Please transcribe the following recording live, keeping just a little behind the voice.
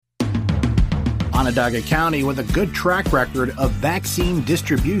Onondaga County with a good track record of vaccine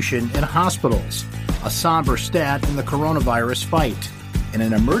distribution in hospitals. A somber stat in the coronavirus fight. And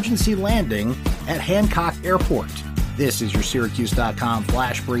an emergency landing at Hancock Airport. This is your Syracuse.com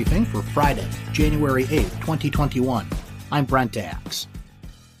flash briefing for Friday, January 8th, 2021. I'm Brent Axe.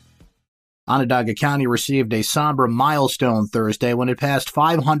 Onondaga County received a somber milestone Thursday when it passed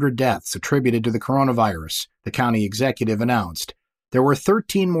 500 deaths attributed to the coronavirus, the county executive announced. There were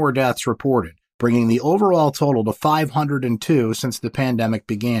 13 more deaths reported, bringing the overall total to 502 since the pandemic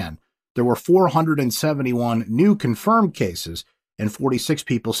began. There were 471 new confirmed cases and 46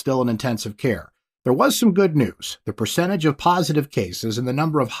 people still in intensive care. There was some good news. The percentage of positive cases and the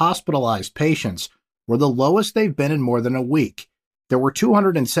number of hospitalized patients were the lowest they've been in more than a week. There were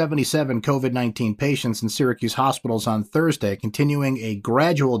 277 COVID-19 patients in Syracuse hospitals on Thursday, continuing a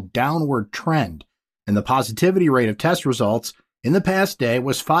gradual downward trend, and the positivity rate of test results in the past day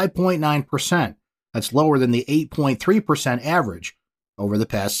was 5.9%. That's lower than the 8.3% average over the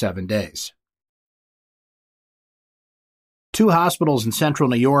past 7 days. 2 hospitals in central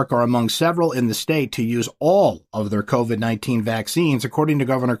New York are among several in the state to use all of their COVID-19 vaccines, according to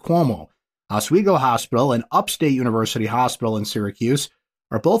Governor Cuomo. Oswego Hospital and Upstate University Hospital in Syracuse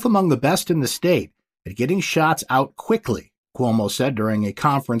are both among the best in the state at getting shots out quickly, Cuomo said during a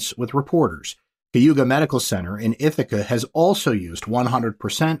conference with reporters. Cayuga Medical Center in Ithaca has also used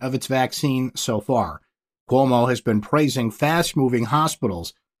 100% of its vaccine so far. Cuomo has been praising fast-moving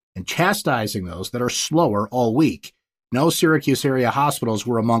hospitals and chastising those that are slower all week. No Syracuse area hospitals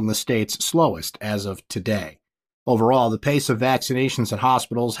were among the state's slowest as of today. Overall, the pace of vaccinations at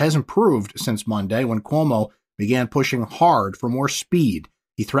hospitals has improved since Monday when Cuomo began pushing hard for more speed.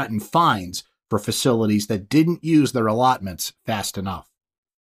 He threatened fines for facilities that didn't use their allotments fast enough.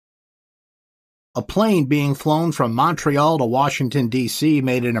 A plane being flown from Montreal to Washington, D.C.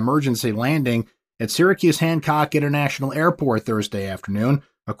 made an emergency landing at Syracuse Hancock International Airport Thursday afternoon,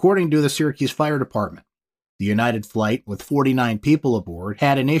 according to the Syracuse Fire Department. The United flight, with 49 people aboard,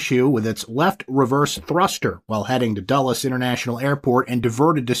 had an issue with its left reverse thruster while heading to Dulles International Airport and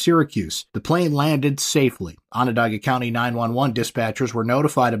diverted to Syracuse. The plane landed safely. Onondaga County 911 dispatchers were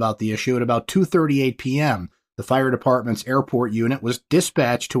notified about the issue at about 2:38 p.m. The fire department's airport unit was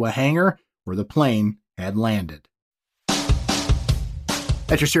dispatched to a hangar where the plane had landed.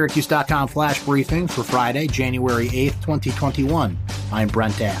 That's your Syracuse.com flash briefing for Friday, January 8th, 2021. I'm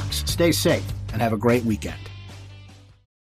Brent Axe. Stay safe and have a great weekend.